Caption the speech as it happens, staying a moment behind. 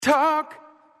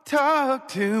Talk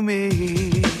to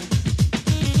me.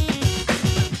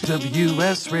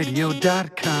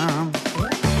 WSRadio.com.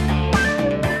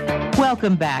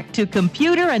 Welcome back to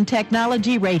Computer and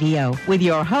Technology Radio with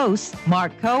your hosts,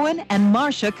 Mark Cohen and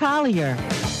Marcia Collier.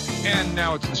 And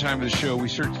now it's the time of the show. We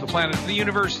search the planet, the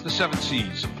universe, the seven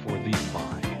seas for the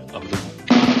lie of the week.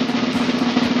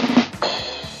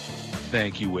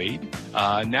 Thank you, Wade.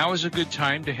 Now is a good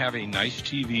time to have a nice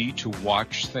TV to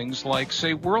watch things like,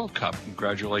 say, World Cup.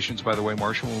 Congratulations, by the way,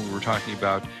 Marcia. When we were talking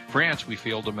about France, we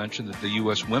failed to mention that the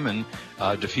U.S. women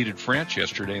defeated France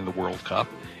yesterday in the World Cup,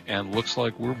 and looks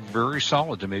like we're very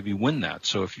solid to maybe win that.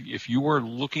 So if you are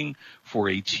looking for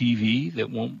a TV that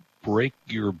won't break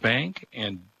your bank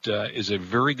and is a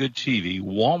very good TV,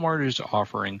 Walmart is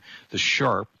offering the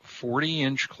Sharp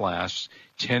 40-inch class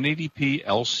 1080p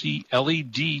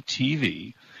LED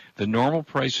TV. The normal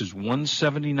price is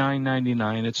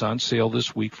 $179.99. It's on sale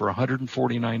this week for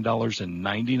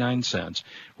 $149.99.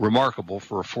 Remarkable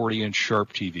for a 40-inch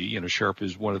Sharp TV. And Sharp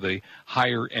is one of the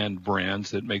higher-end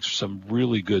brands that makes some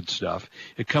really good stuff.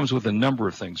 It comes with a number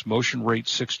of things: motion rate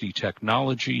 60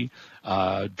 technology,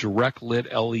 direct lit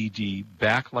LED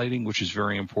backlighting, which is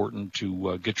very important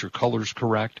to get your colors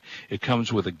correct. It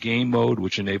comes with a game mode,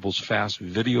 which enables fast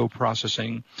video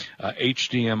processing,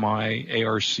 HDMI,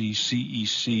 ARC,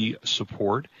 CEC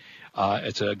support.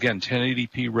 It's, again,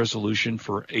 1080p resolution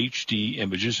for HD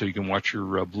images, so you can watch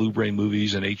your Blu-ray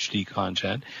movies and HD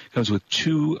content. It comes with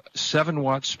two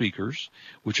 7-watt speakers,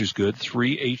 which is good,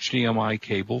 3 HDMI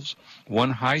cables,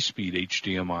 one high-speed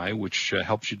HDMI, which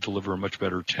helps you deliver a much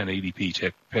better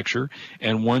 1080p picture,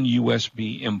 and one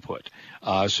USB input.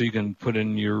 So you can put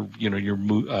in your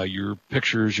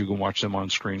pictures, you can watch them on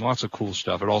screen, lots of cool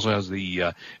stuff. It also has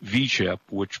the V-chip,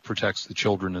 which protects the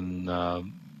children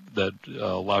and that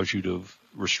allows you to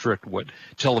restrict what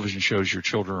television shows your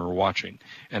children are watching.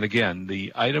 And again,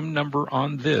 the item number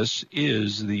on this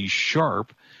is the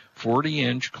Sharp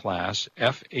 40-inch class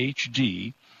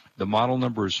FHD. The model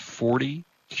number is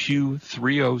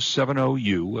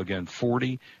 40Q3070U. Again,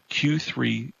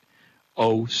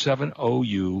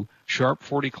 40Q3070U. Sharp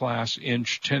 40 class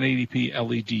inch 1080p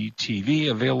LED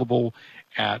TV, available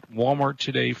at Walmart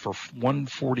today for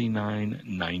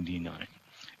 $149.99.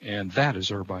 And that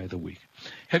is our buy of the week.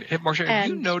 Marcia, have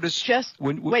you noticed? I just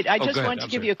want to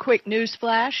give you a quick news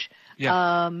flash.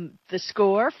 Yeah. The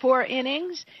score, 4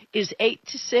 innings, is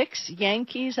 8-6,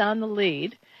 Yankees on the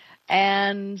lead.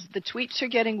 And the tweets are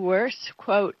getting worse.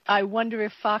 Quote, I wonder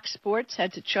if Fox Sports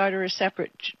had to charter a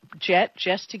separate jet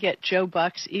just to get Joe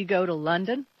Buck's ego to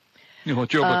London. You know,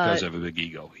 Joe Buck does have a big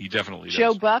ego. He definitely does.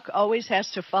 Joe Buck always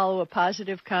has to follow a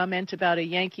positive comment about a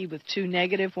Yankee with 2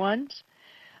 negative ones.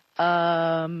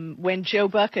 When Joe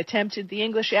Buck attempted the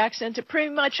English accent, it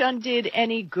pretty much undid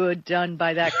any good done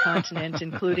by that continent,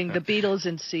 including the Beatles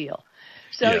and Seal.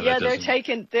 So,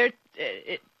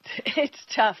 it's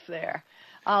tough there.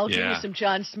 I'll give you some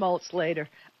John Smoltz later.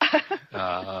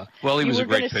 Well, he was a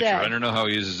great pitcher. I don't know how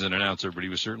he is as an announcer, but he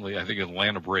was certainly, I think,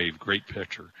 Atlanta Brave, great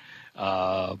pitcher.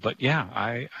 But, yeah,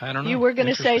 I don't know. You were going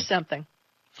to say something.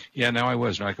 Yeah, now I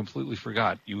was. No, I completely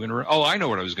forgot. I know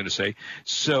what I was going to say.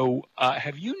 So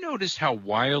have you noticed how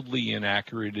wildly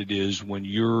inaccurate it is when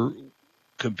your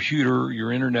computer, your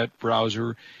internet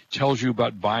browser, tells you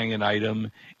about buying an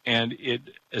item and it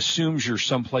assumes you're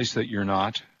someplace that you're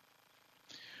not?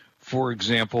 For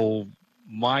example,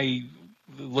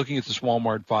 looking at this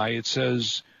Walmart buy, it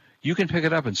says you can pick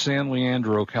it up in San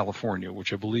Leandro, California,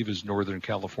 which I believe is Northern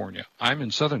California. I'm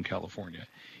in Southern California.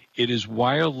 It is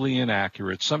wildly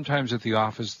inaccurate. Sometimes at the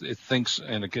office, it thinks,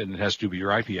 and again, it has to do with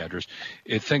your IP address,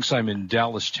 it thinks I'm in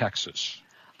Dallas, Texas.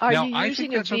 Are you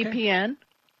using a VPN?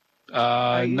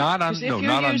 Not on this computer.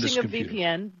 If you're using a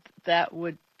VPN, that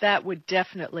would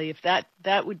definitely, that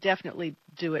would definitely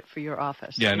do it for your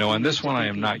office. Yeah, no, on this one I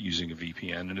am not using a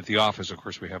VPN. And at the office, of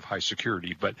course, we have high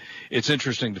security. But it's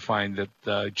interesting to find that,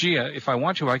 if I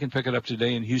want to, I can pick it up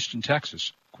today in Houston,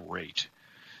 Texas. Great.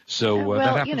 So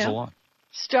that happens a lot.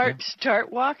 Start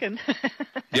walking.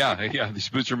 yeah, these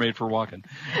boots are made for walking.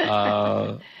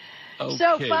 Okay.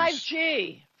 So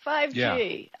 5G. Yeah.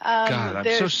 God,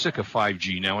 I'm so sick of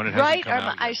 5G now, and it hasn't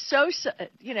come out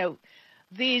yet.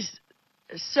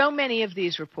 So many of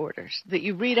these reporters that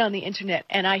you read on the internet,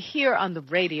 and I hear on the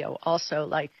radio also,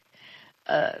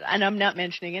 and I'm not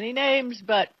mentioning any names,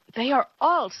 but they are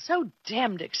all so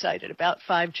damned excited about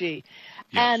 5G.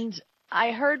 Yes. And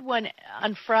I heard one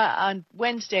on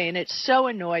Wednesday, and it so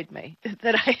annoyed me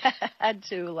that I had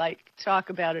to talk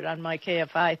about it on my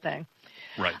KFI thing.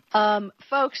 Right.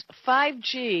 Folks,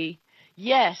 5G,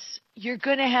 yes, you're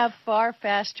going to have far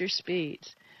faster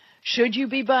speeds. Should you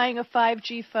be buying a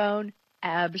 5G phone?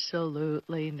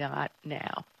 Absolutely not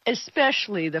now,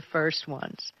 especially the first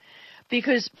ones.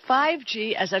 Because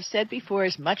 5G, as I've said before,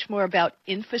 is much more about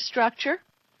infrastructure.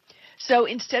 So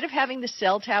instead of having the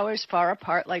cell towers far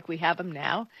apart like we have them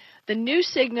now, the new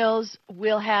signals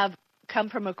will have come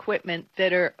from equipment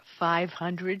that are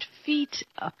 500 feet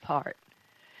apart.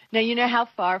 Now, you know how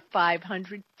far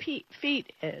 500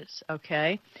 feet is,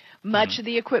 okay? Much of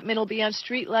the equipment will be on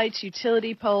streetlights,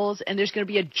 utility poles, and there's going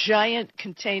to be a giant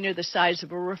container the size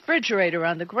of a refrigerator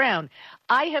on the ground.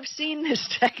 I have seen this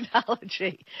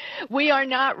technology. We are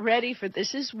not ready for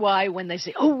this. This is why when they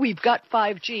say, oh, we've got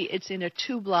 5G, it's in a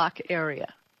 2-block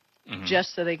area,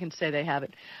 just so they can say they have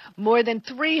it. More than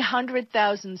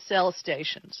 300,000 cell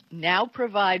stations now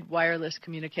provide wireless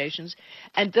communications,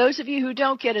 and those of you who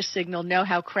don't get a signal know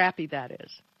how crappy that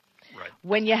is. Right.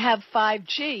 When you have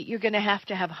 5G, you're going to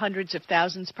have hundreds of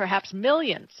thousands, perhaps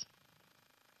millions.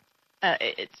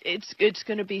 It's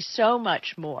going to be so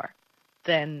much more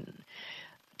than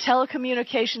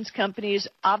telecommunications companies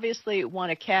obviously want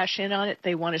to cash in on it.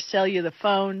 They want to sell you the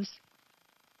phones.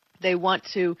 They want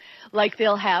to, like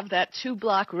they'll have that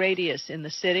 2-block radius in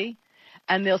the city,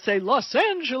 and they'll say, Los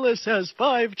Angeles has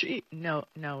 5G. No,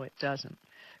 it doesn't,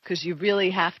 because you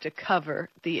really have to cover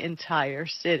the entire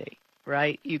city,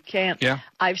 right? You can't. Yeah.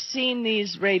 I've seen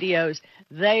these radios.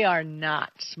 They are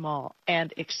not small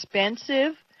and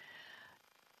expensive.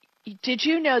 Did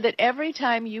you know that every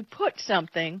time you put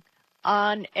something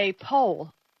on a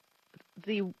pole,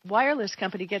 the wireless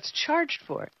company gets charged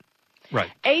for it? Right.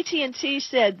 AT&T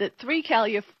said that 3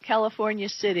 California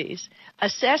cities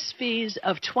assess fees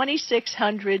of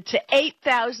 $2,600 to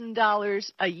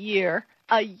 $8,000 a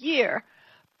year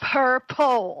per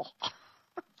pole.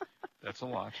 That's a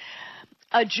lot.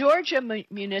 A Georgia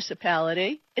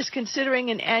municipality is considering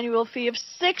an annual fee of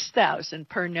 $6,000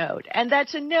 per node, and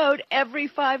that's a node every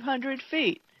 500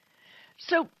 feet.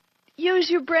 So use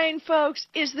your brain, folks.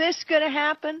 Is this going to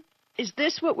happen? Is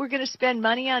this what we're going to spend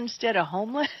money on instead of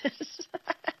homeless?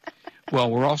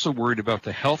 Well, we're also worried about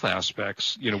the health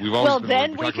aspects. You know, we've always been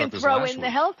then worried. we can throw in the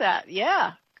health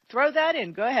Yeah, throw that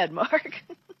in. Go ahead, Mark.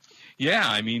 Yeah,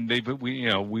 I mean,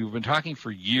 we've been talking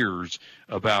for years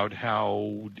about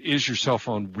how is your cell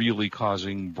phone really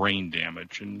causing brain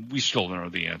damage, and we still don't know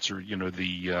the answer. You know,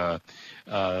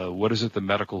 what is it? The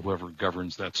medical whoever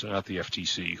governs that's not the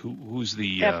FTC. Who's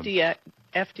the FDA.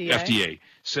 FDA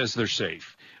says they're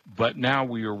safe, but now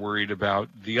we are worried about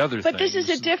the other things. But this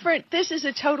is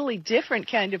a totally different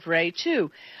kind of ray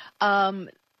too.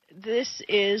 This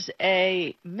is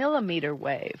a millimeter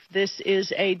wave. This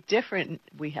is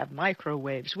we have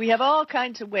microwaves. We have all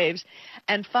kinds of waves,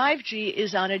 and 5G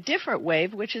is on a different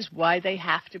wave, which is why they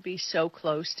have to be so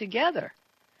close together.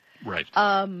 Right.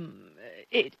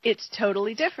 It's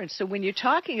totally different. So when you're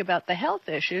talking about the health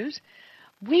issues,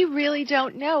 we really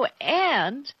don't know.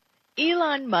 And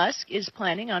Elon Musk is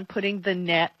planning on putting the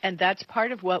net, and that's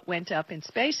part of what went up in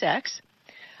SpaceX,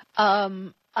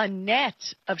 a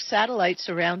net of satellites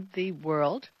around the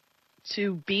world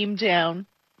to beam down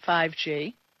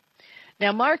 5G.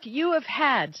 Now, Mark, you have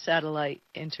had satellite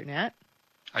internet.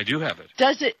 I do have it.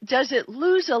 Does it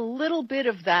lose a little bit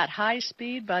of that high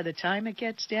speed by the time it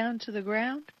gets down to the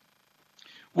ground?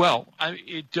 Well,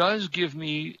 it does give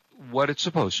me what it's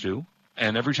supposed to,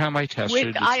 and every time I test it,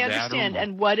 it's I understand.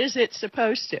 And what is it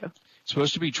supposed to? It's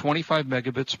supposed to be 25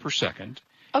 megabits per second.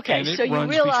 Okay, so you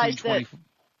realize that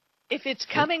if it's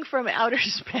coming from outer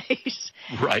space,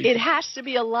 right, it has to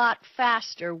be a lot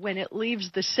faster when it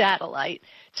leaves the satellite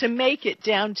to make it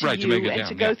down to you and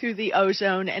to go through the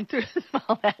ozone and through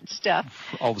all that stuff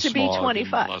all the to be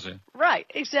 25. Right,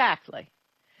 exactly.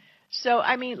 So,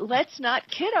 I mean, let's not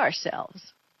kid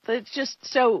ourselves. It's just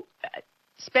so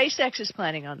SpaceX is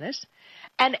planning on this,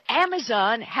 and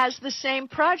Amazon has the same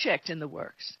project in the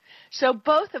works. So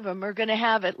both of them are going to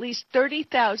have at least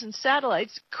 30,000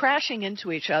 satellites crashing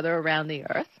into each other around the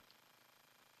Earth,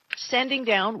 sending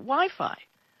down Wi-Fi.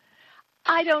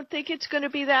 I don't think it's going to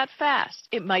be that fast.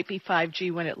 It might be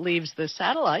 5G when it leaves the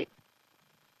satellite.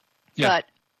 Yeah. But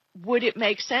would it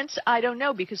make sense? I don't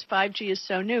know, because 5G is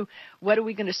so new. What are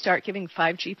we going to start giving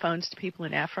 5G phones to people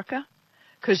in Africa?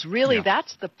 Because really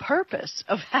that's the purpose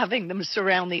of having them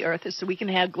surround the Earth, is so we can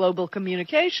have global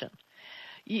communication.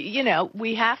 You know,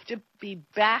 we have to be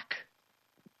back.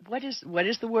 What is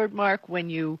the word, Mark, when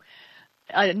new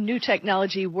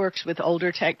technology works with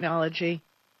older technology?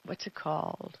 What's it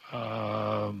called?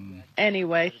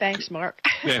 Anyway, thanks, Mark.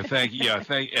 Thank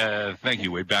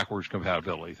you, Wade. Backwards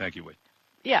compatibility. Thank you, Wade.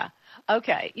 Yeah.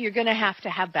 Okay. You're going to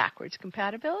have backwards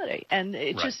compatibility, and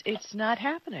it's not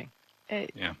happening.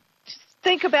 Just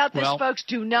think about this, folks.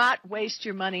 Do not waste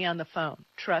your money on the phone.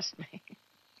 Trust me.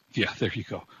 Yeah, there you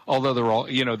go. Although they're all,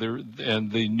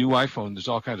 and the new iPhone, there's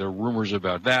all kinds of rumors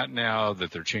about that now,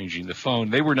 that they're changing the phone.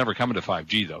 They were never coming to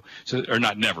 5G though, or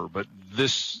not never, but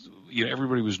this,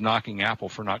 everybody was knocking Apple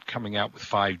for not coming out with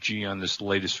 5G on this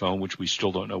latest phone, which we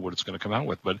still don't know what it's going to come out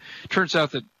with. But it turns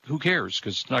out that who cares,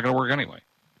 because it's not going to work anyway.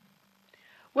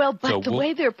 Well, but the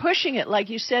way they're pushing it, like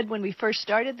you said when we first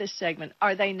started this segment,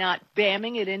 are they not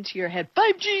bamming it into your head?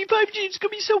 5G, it's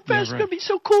going to be so fast, yeah, right. It's going to be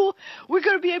so cool. We're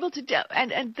going to be able to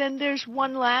and then there's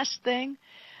one last thing,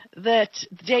 that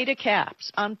data caps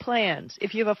on plans.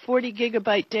 If you have a 40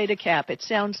 gigabyte data cap, it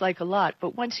sounds like a lot,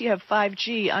 but once you have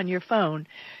 5G on your phone,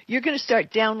 you're going to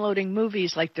start downloading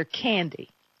movies like they're candy.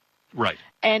 Right.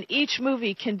 And each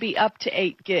movie can be up to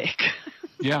 8 gig.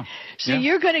 Yeah. So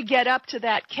you're going to get up to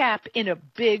that cap in a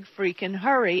big freaking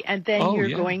hurry, and then you're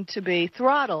going to be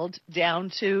throttled down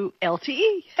to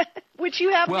LTE, which you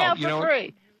have now for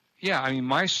free. Yeah, I mean,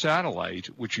 my satellite,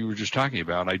 which you were just talking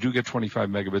about, I do get 25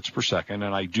 megabits per second,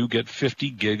 and I do get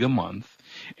 50 gig a month,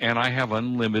 and I have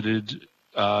unlimited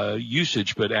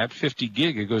usage, but at 50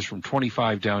 gig, it goes from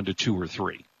 25 down to 2 or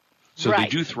 3. So They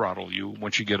do throttle you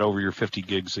once you get over your 50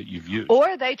 gigs that you've used.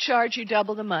 Or they charge you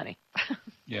double the money.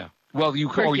 Yeah. Well, you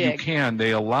can.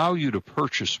 They allow you to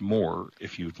purchase more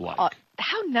if you'd like.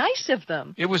 How nice of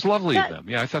them. It was lovely of them.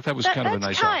 Yeah, I thought that was kind of a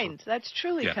nice offer. That's kind. That's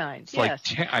truly kind. It's like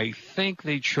I think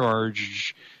they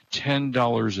charge $10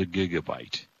 a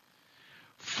gigabyte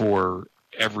for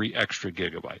every extra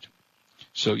gigabyte.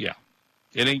 So, yeah,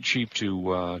 it ain't cheap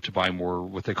to buy more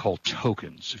what they call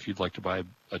tokens. If you'd like to buy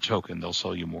a token, they'll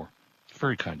sell you more. It's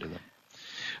very kind of them.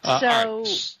 So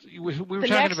we were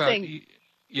talking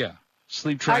about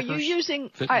sleep trackers. Are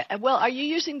you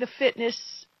using the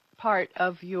fitness part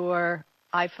of your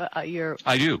iPhone, your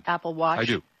I do. Apple Watch? I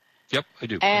do. Yep, I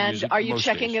do. And are you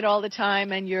checking it all the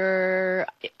time, and you're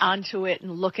onto it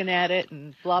and looking at it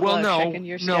and blah blah, checking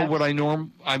your steps?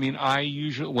 I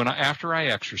usually after I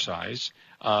exercise,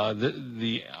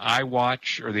 the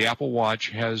iWatch or the Apple Watch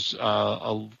has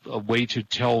a way to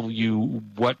tell you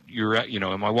what you're at.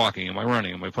 Am I walking? Am I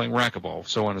running? Am I playing racquetball?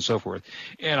 So on and so forth.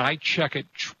 And I check it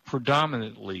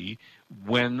predominantly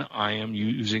when I am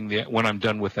when I'm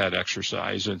done with that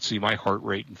exercise and see my heart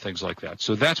rate and things like that.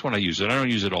 So that's when I use it. I don't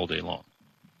use it all day long.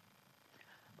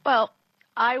 Well,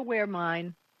 I wear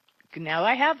mine. Now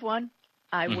I have one.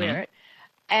 I wear it.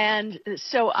 And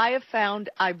so I have found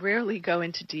I rarely go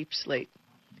into deep sleep.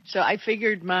 So I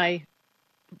figured my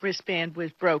wristband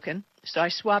was broken, so I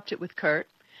swapped it with Kurt.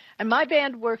 And my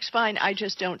band works fine, I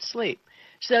just don't sleep.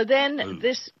 So then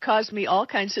this caused me all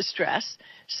kinds of stress.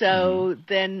 So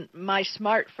then my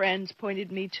smart friends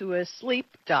pointed me to a sleep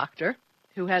doctor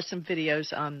who has some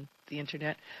videos on the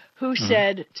internet who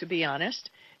said, to be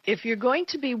honest, if you're going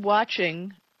to be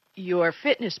watching your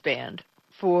fitness band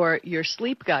for your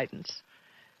sleep guidance,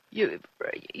 you're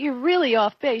really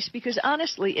off base, because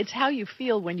honestly, it's how you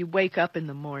feel when you wake up in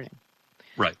the morning.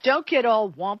 Right. Don't get all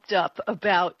womped up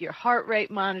about your heart rate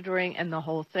monitoring and the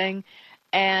whole thing.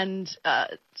 And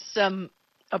some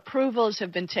approvals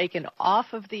have been taken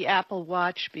off of the Apple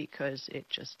Watch because it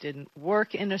just didn't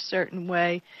work in a certain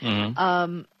way.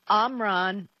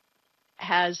 Omron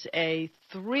has a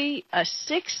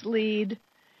 6-lead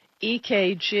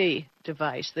EKG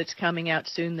device that's coming out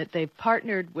soon that they've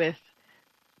partnered with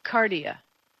Cardia,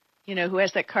 who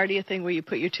has that Cardia thing where you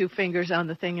put your 2 fingers on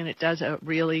the thing and it does a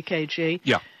real EKG.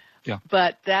 Yeah.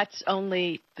 But that's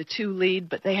only the 2-lead,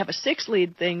 but they have a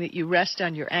 6-lead thing that you rest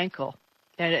on your ankle.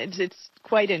 And it's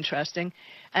quite interesting.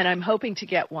 And I'm hoping to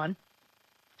get one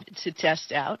to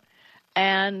test out.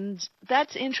 And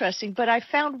that's interesting. But I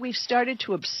found we've started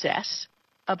to obsess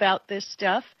about this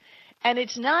stuff. And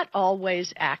it's not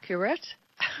always accurate.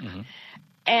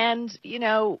 And,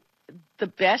 the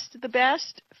best of the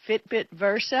best, Fitbit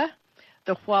Versa,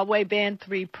 the Huawei Band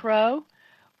 3 Pro,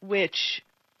 which,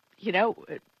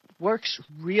 it works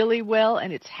really well,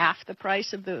 and it's half the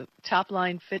price of the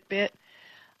top-line Fitbit.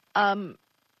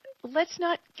 Let's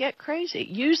not get crazy.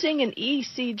 Using an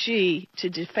ECG to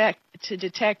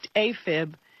detect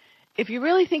AFib, if you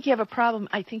really think you have a problem,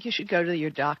 I think you should go to your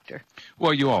doctor.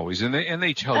 Well, you always, and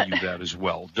they tell you that as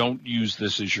well. Don't use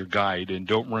this as your guide, and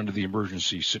don't run to the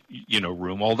emergency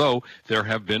room. Although there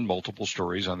have been multiple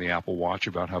stories on the Apple Watch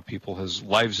about how people's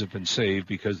lives have been saved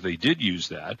because they did use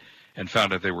that and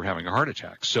found out they were having a heart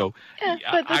attack. So,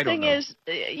 but the thing is,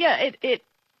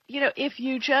 if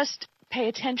you just pay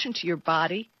attention to your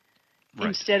body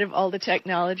instead of all the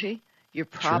technology, you're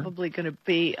probably going to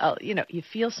be, you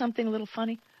feel something a little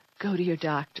funny, go to your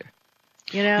doctor.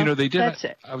 They did. That's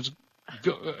it.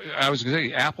 I was going to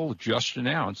say, Apple just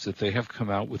announced that they have come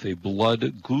out with a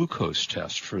blood glucose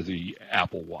test for the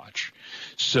Apple Watch.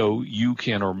 So you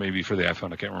can, or maybe for the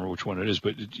iPhone, I can't remember which one it is,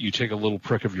 but you take a little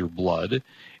prick of your blood,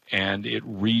 and it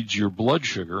reads your blood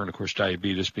sugar. And, of course,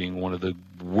 diabetes being one of the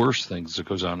worst things that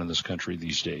goes on in this country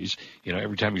these days. You know,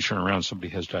 every time you turn around, somebody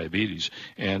has diabetes.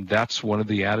 And that's one of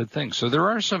the added things. So there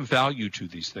are some value to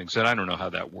these things, and I don't know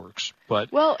how that works.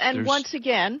 But well, and once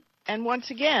again,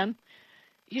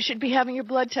 you should be having your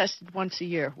blood tested once a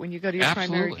year when you go to your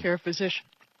primary care physician.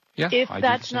 Yeah, if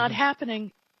that's not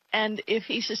happening, and if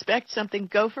he suspects something,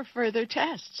 go for further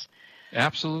tests.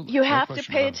 Absolutely. You have to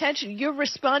pay attention. You're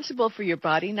responsible for your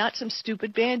body, not some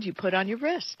stupid band you put on your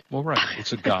wrist. Well, right.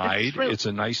 It's a guide. It's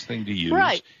a nice thing to use.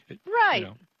 Right. Right. You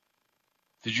know.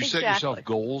 Did you set yourself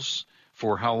goals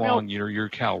for how long your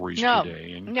calories per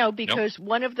day? No, because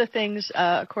one of the things,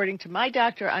 according to my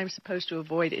doctor, I'm supposed to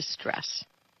avoid is stress.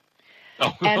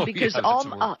 Oh, and because all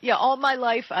my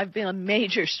life I've been a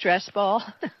major stress ball.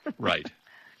 Right.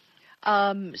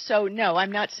 So no,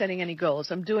 I'm not setting any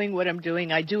goals. I'm doing what I'm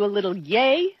doing. I do a little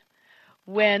yay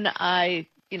when I,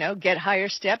 get higher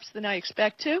steps than I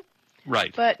expect to.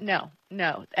 Right. But no.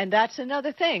 And that's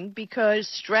another thing, because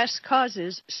stress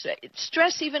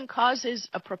even causes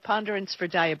a preponderance for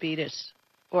diabetes,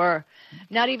 or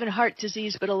not even heart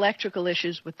disease, but electrical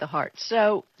issues with the heart.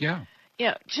 So,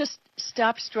 just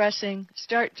stop stressing,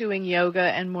 start doing yoga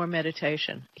and more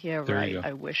meditation. Yeah, there right.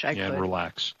 I wish I could. And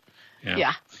relax.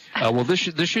 Yeah. Well, this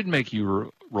should make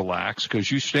you relax, because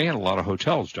you stay in a lot of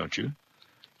hotels, don't you?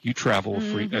 You travel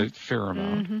a fair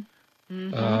amount. Mm-hmm.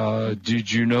 Mm-hmm.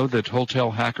 Did you know that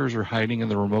hotel hackers are hiding in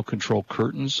the remote control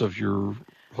curtains of your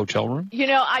hotel room?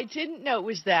 I didn't know it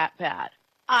was that bad.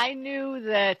 I knew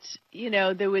that,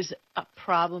 there was a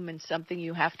problem and something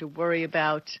you have to worry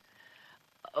about,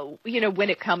 when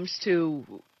it comes to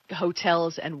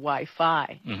hotels and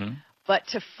Wi-Fi. Mm-hmm. But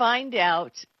to find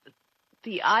out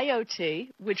the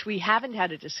IoT, which we haven't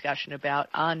had a discussion about,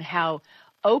 on how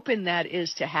open that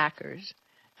is to hackers.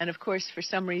 And, of course, for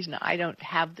some reason, I don't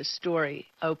have the story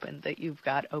open that you've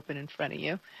got open in front of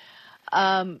you.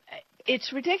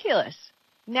 It's ridiculous.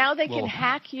 Now they can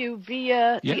hack you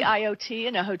via the IoT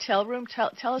in a hotel room.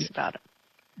 Tell us about it.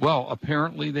 Well,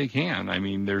 apparently they can. I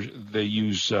mean, they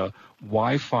use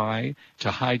Wi-Fi to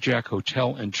hijack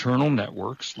hotel internal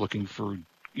networks looking for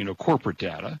corporate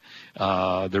data.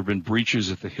 There have been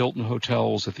breaches at the Hilton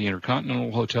hotels, at the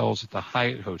Intercontinental hotels, at the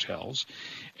Hyatt hotels.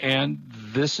 And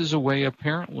this is a way,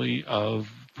 apparently, of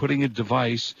putting a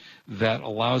device that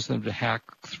allows them to hack.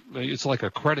 It's like a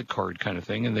credit card kind of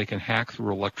thing, and they can hack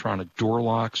through electronic door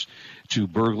locks to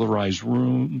burglarize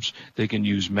rooms. They can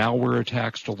use malware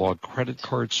attacks to log credit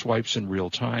card swipes in real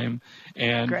time.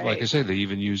 And like I say, they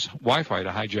even use Wi-Fi to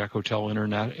hijack hotel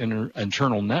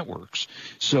internal networks.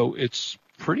 So it's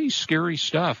pretty scary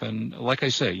stuff. And like I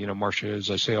say, Marcia, as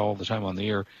I say all the time on the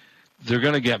air, they're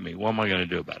going to get me. What am I going to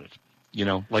do about it?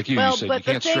 Like you said, you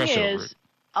can't stress over it. But the thing is,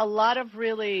 a lot of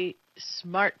really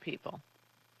smart people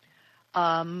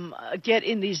get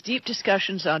in these deep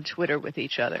discussions on Twitter with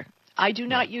each other. I do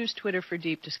not use Twitter for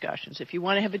deep discussions. If you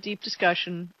want to have a deep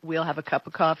discussion, we'll have a cup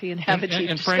of coffee and have a deep discussion.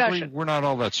 And frankly, we're not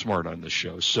all that smart on this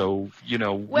show, so, we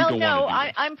don't want to do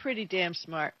that. I'm pretty damn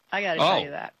smart. I got to tell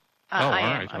you that. I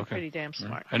am. I'm pretty damn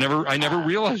smart. I never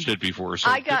realized it for so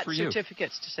I got good for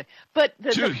certificates to say. But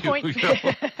the point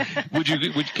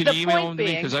can you email them to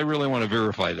me? Because I really want to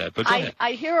verify that. But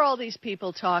I hear all these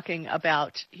people talking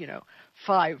about,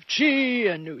 5G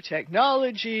and new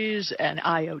technologies and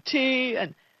IoT,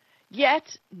 and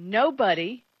yet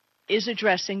nobody is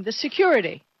addressing the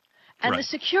security. And the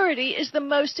security is the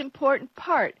most important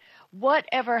part.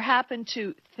 Whatever happened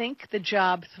to think the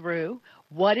job through?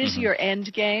 What is your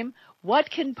end game? What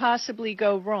can possibly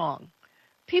go wrong?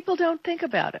 People don't think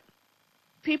about it.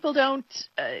 People don't,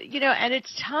 and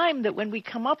it's time that when we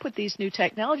come up with these new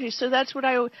technologies, so that's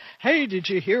what hey, did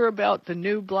you hear about the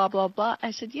new blah, blah, blah?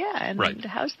 I said, yeah, and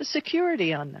how's the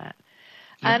security on that?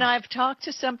 Yeah. And I've talked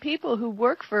to some people who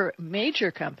work for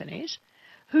major companies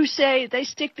who say they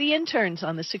stick the interns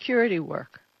on the security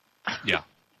work. Yeah.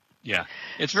 Yeah,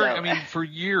 it's very. For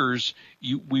years,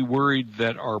 we worried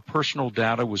that our personal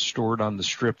data was stored on the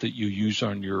strip that you use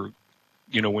on your,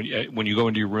 when you go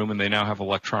into your room, and they now have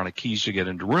electronic keys to get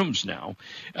into rooms now.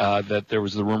 That there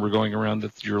was the rumor going around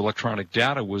that your electronic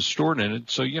data was stored in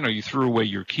it. So you threw away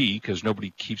your key because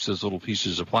nobody keeps those little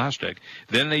pieces of plastic.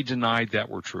 Then they denied that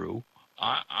were true.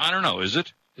 I don't know. Is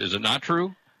it? Is it not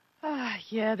true?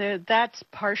 Yeah, that's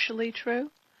partially true,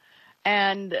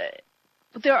 and.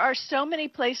 There are so many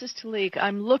places to leak.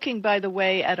 I'm looking, by the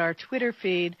way, at our Twitter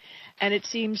feed, and it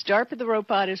seems DARPA the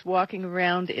robot is walking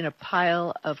around in a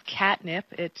pile of catnip.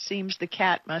 It seems the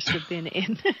cat must have been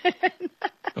in.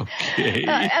 Okay.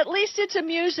 At least it's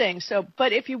amusing.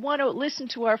 But if you want to listen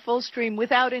to our full stream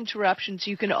without interruptions,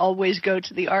 you can always go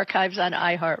to the archives on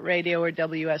iHeartRadio or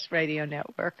WS Radio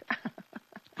Network.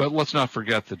 But let's not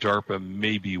forget that DARPA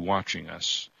may be watching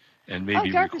us and may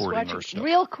be recording our stuff.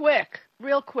 Real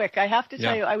quick. I have to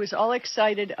tell you, I was all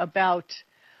excited about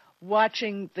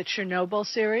watching the Chernobyl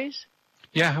series.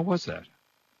 Yeah, how was that?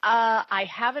 I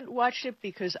haven't watched it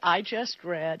because I just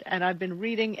read, and I've been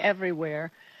reading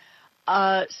everywhere,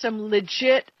 some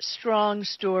legit strong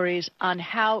stories on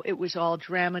how it was all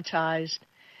dramatized.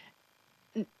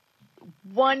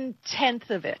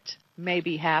 1/10 of it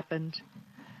maybe happened.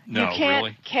 No, you can't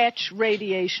really? catch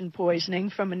radiation poisoning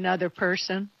from another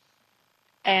person.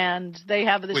 And they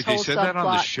have this whole subplot. Wait, they said that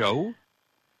on the show?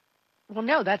 Well,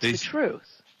 no, that's the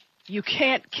truth. You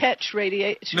can't catch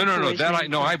radiation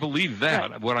poisoning. I believe that.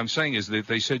 Right. What I'm saying is that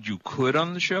they said you could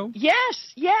on the show?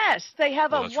 Yes. They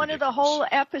have one ridiculous. of the whole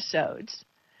episodes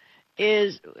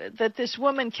is that this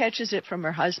woman catches it from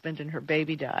her husband and her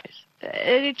baby dies.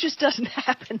 It just doesn't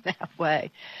happen that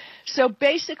way. So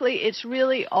basically, it's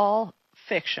really all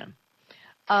fiction.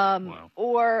 Wow.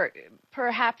 Or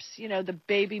perhaps, the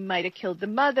baby might have killed the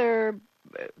mother.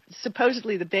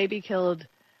 Supposedly the baby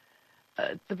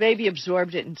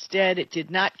absorbed it instead. It did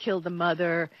not kill the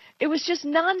mother. It was just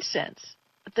nonsense.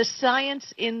 The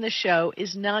science in the show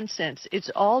is nonsense. It's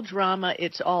all drama.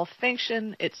 It's all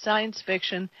fiction. It's science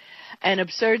fiction. An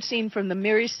absurd scene from the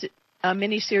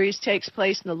miniseries takes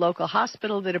place in the local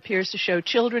hospital that appears to show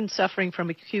children suffering from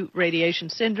acute radiation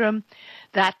syndrome.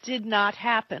 That did not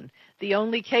happen. The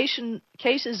only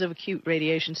cases of acute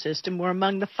radiation syndrome were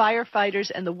among the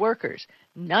firefighters and the workers.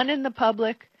 None in the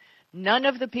public, none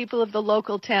of the people of the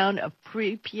local town of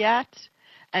Pripyat,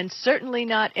 and certainly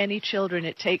not any children.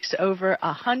 It takes over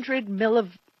 1,000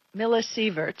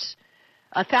 millisieverts,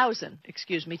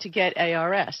 to get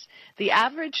ARS. The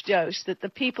average dose that the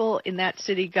people in that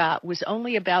city got was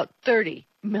only about 30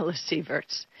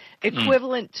 millisieverts,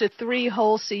 equivalent to 3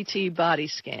 whole CT body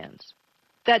scans.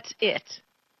 That's it.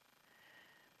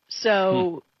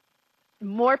 So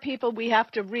more people we have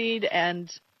to read,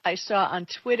 and I saw on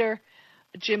Twitter,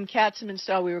 Jim Katzman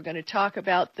saw we were going to talk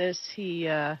about this. He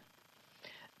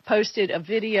posted a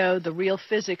video, the real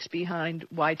physics behind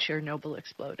why Chernobyl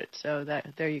exploded. So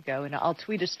there you go. And I'll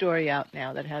tweet a story out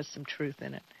now that has some truth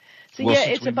in it. So,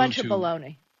 it's a bunch of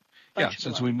baloney.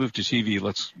 Since we moved to TV,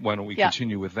 why don't we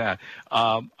continue with that?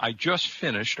 I just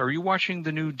finished. Are you watching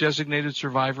the new Designated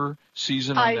Survivor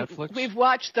season on Netflix? We've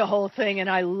watched the whole thing, and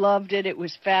I loved it. It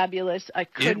was fabulous. I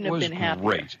couldn't have been happier. It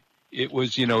was great. It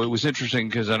was, it was interesting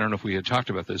because I don't know if we had talked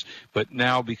about this, but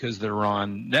now because they're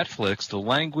on Netflix, the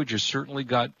language has certainly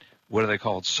got, what do they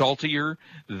call it, saltier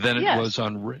than it was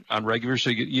on regular. So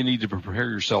you need to prepare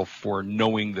yourself for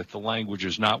knowing that the language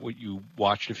is not what you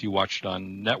watched if you watched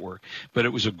on network. But it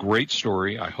was a great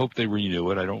story. I hope they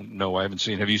renew it. I don't know. I haven't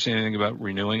seen. Have you seen anything about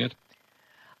renewing it?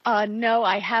 No,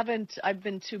 I haven't. I've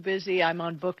been too busy. I'm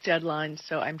on book deadlines,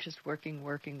 so I'm just working.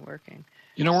 We're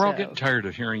all getting tired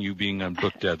of hearing you being on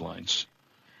book deadlines.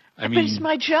 But it's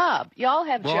my job. Y'all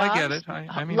have jobs. Well, I get it.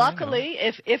 I mean, luckily,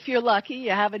 if you're lucky, you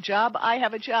have a job. I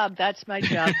have a job. That's my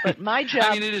job. But my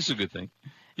job. it is a good thing.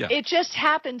 Yeah. It just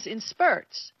happens in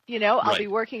spurts. I'll be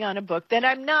working on a book, then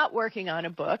I'm not working on a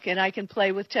book, and I can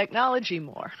play with technology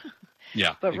more.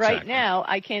 Yeah. But right now,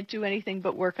 I can't do anything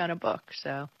but work on a book.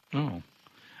 So. Oh.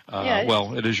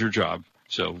 Well, it is your job.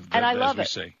 So. And I love it.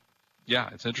 Say. Yeah,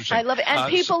 it's interesting. I love it, and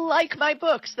people like my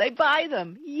books. They buy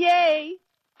them. Yay!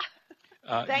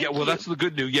 Thank you. That's the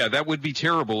good news. Yeah, that would be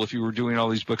terrible if you were doing all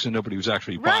these books and nobody was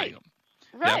actually buying them.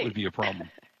 Right. That would be a problem.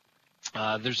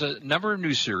 There's a number of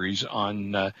new series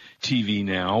on TV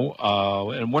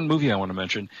now, and one movie I want to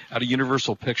mention out of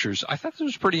Universal Pictures. I thought this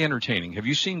was pretty entertaining. Have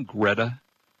you seen Greta?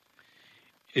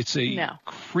 It's a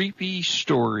creepy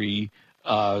story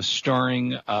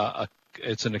starring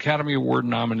it's an Academy Award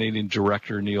nominating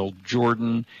director, Neil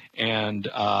Jordan, and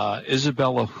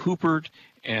Isabella Huppert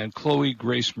and Chloe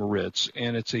Grace Moretz,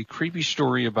 and it's a creepy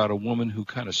story about a woman who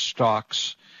kind of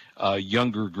stalks a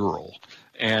younger girl.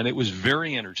 And it was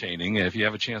very entertaining. If you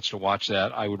have a chance to watch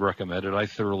that, I would recommend it. I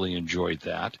thoroughly enjoyed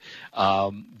that.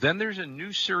 Then there's a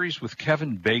new series with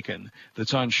Kevin Bacon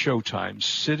that's on Showtime,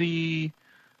 City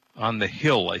on the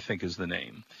Hill, I think is the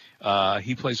name.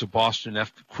 He plays a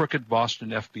crooked Boston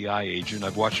FBI agent.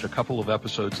 I've watched a couple of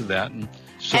episodes of that, and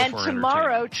so and far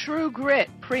tomorrow, True Grit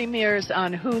premieres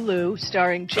on Hulu,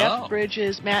 starring Jeff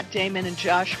Bridges, Matt Damon, and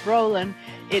Josh Brolin.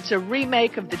 It's a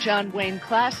remake of the John Wayne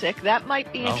classic. That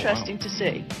might be interesting to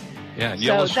see. Yeah, and so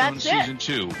Yellowstone Season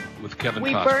 2 with Kevin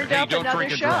Costner. We burned up don't another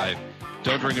drink and show. drive.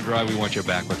 Don't drink and drive. We want you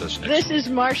back with us next This week. is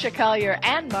Marcia Collier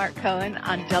and Mark Cohen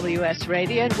on WS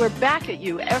Radio, and we're back at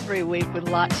you every week with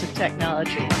lots of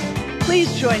technology.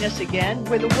 Please join us again.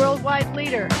 We're the worldwide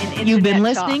leader in Internet You've been talk.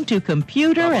 listening to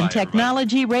Computer Bye-bye, and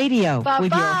Technology Radio Bye-bye.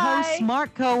 with your hosts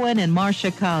Mark Cohen and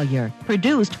Marcia Collier.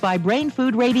 Produced by Brain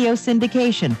Food Radio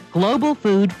Syndication. Global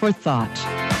food for thought.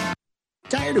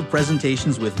 Tired of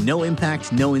presentations with no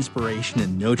impact, no inspiration,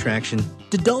 and no traction?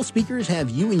 Do dull speakers have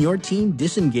you and your team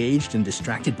disengaged and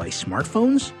distracted by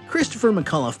smartphones? Christopher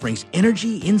McAuliffe brings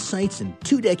energy, insights, and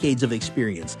 2 decades of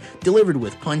experience, delivered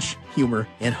with punch, humor,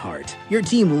 and heart. Your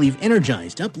team will leave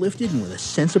energized, uplifted, and with a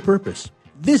sense of purpose.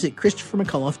 Visit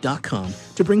ChristopherMcAuliffe.com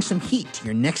to bring some heat to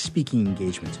your next speaking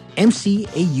engagement. McAuliffe.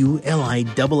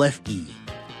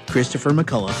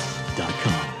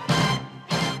 ChristopherMcAuliffe.com.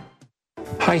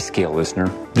 Hi, Scale listener.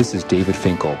 This is David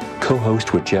Finkel,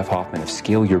 co-host with Jeff Hoffman of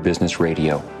Scale Your Business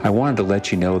Radio. I wanted to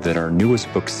let you know that our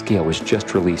newest book, Scale, was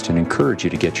just released and encourage you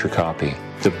to get your copy.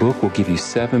 The book will give you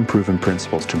 7 proven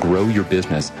principles to grow your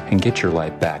business and get your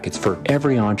life back. It's for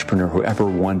every entrepreneur who ever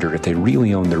wondered if they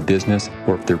really own their business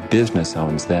or if their business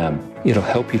owns them. It'll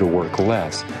help you to work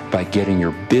less by getting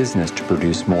your business to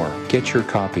produce more. Get your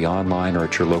copy online or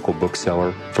at your local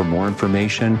bookseller. For more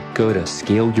information, go to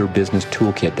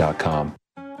scaleyourbusinesstoolkit.com.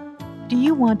 Do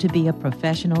you want to be a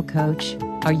professional coach?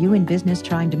 Are you in business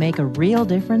trying to make a real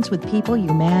difference with people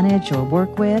you manage or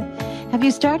work with? Have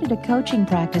you started a coaching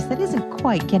practice that isn't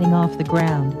quite getting off the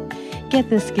ground? Get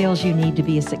the skills you need to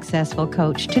be a successful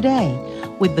coach today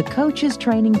with the Coaches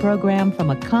Training Program from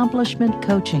Accomplishment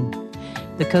Coaching.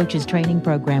 The Coaches Training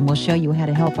Program will show you how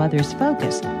to help others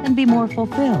focus and be more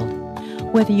fulfilled.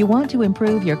 Whether you want to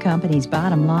improve your company's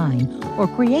bottom line or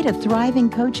create a thriving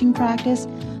coaching practice,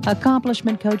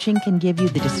 Accomplishment Coaching can give you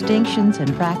the distinctions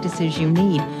and practices you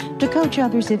need to coach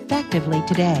others effectively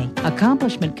today.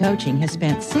 Accomplishment Coaching has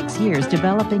spent 6 years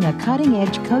developing a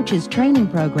cutting-edge coaches training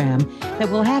program that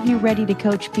will have you ready to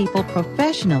coach people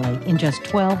professionally in just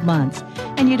 12 months,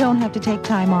 and you don't have to take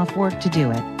time off work to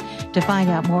do it. To find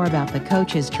out more about the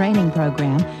Coaches Training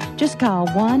Program, just call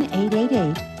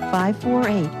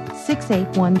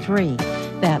 1-888-548-6813.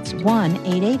 That's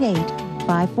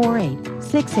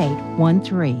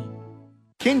 1-888-548-6813.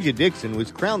 Kenja Dixon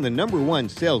was crowned the #1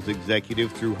 sales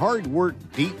executive through hard work,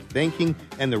 deep thinking,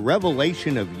 and the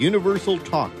revelation of universal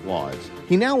talk laws.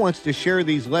 He now wants to share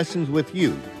these lessons with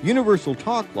you. Universal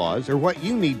talk laws are what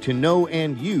you need to know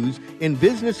and use in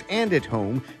business and at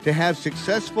home to have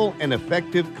successful and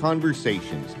effective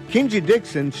conversations. Kenja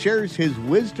Dixon shares his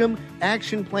wisdom,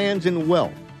 action plans, and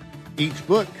wealth. Each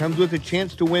book comes with a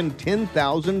chance to win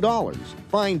 $10,000.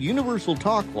 Find Universal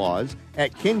Talk Laws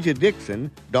at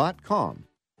KenjaDixon.com.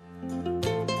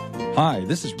 Hi,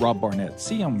 this is Rob Barnett,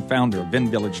 CEO and founder of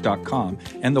VinVillage.com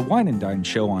and the Wine and Dine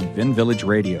Show on Vin Village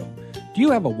Radio. Do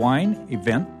you have a wine,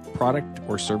 event, product,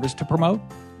 or service to promote?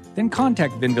 Then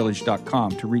contact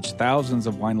VinVillage.com to reach thousands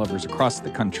of wine lovers across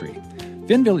the country.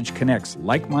 VinVillage connects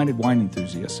like-minded wine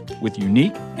enthusiasts with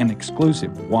unique and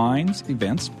exclusive wines,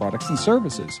 events, products, and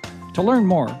services. To learn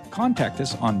more, contact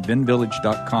us on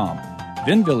VinVillage.com.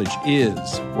 VinVillage is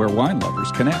where wine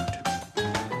lovers connect.